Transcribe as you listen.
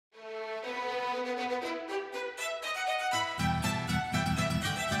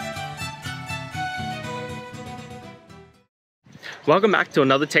Welcome back to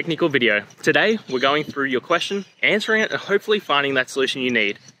another technical video. Today, we're going through your question, answering it, and hopefully finding that solution you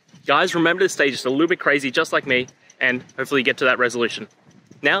need. Guys, remember to stay just a little bit crazy, just like me, and hopefully get to that resolution.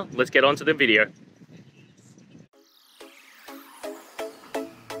 Now, let's get on to the video.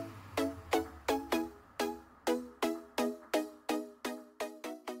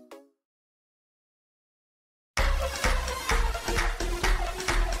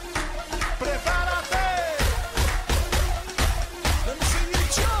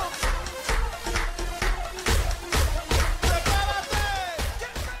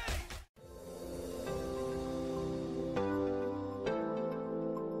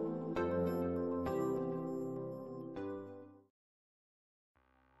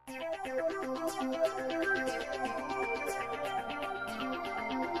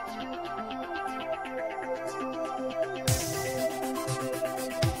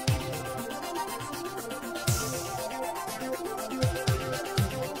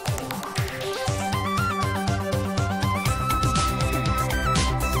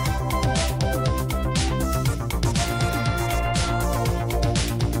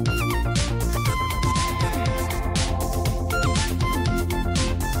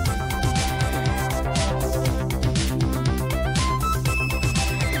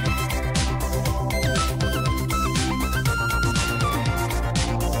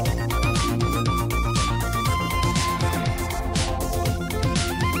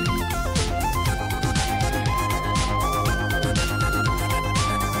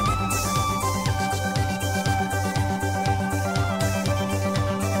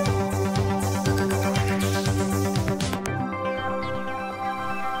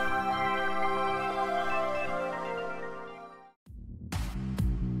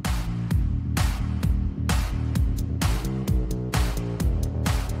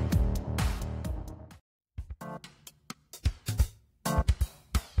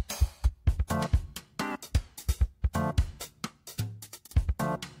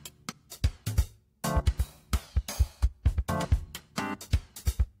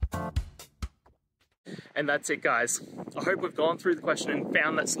 And that's it, guys. I hope we've gone through the question and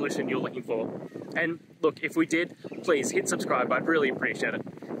found that solution you're looking for. And look, if we did, please hit subscribe. I'd really appreciate it.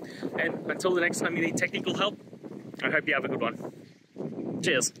 And until the next time you need technical help, I hope you have a good one.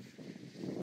 Cheers.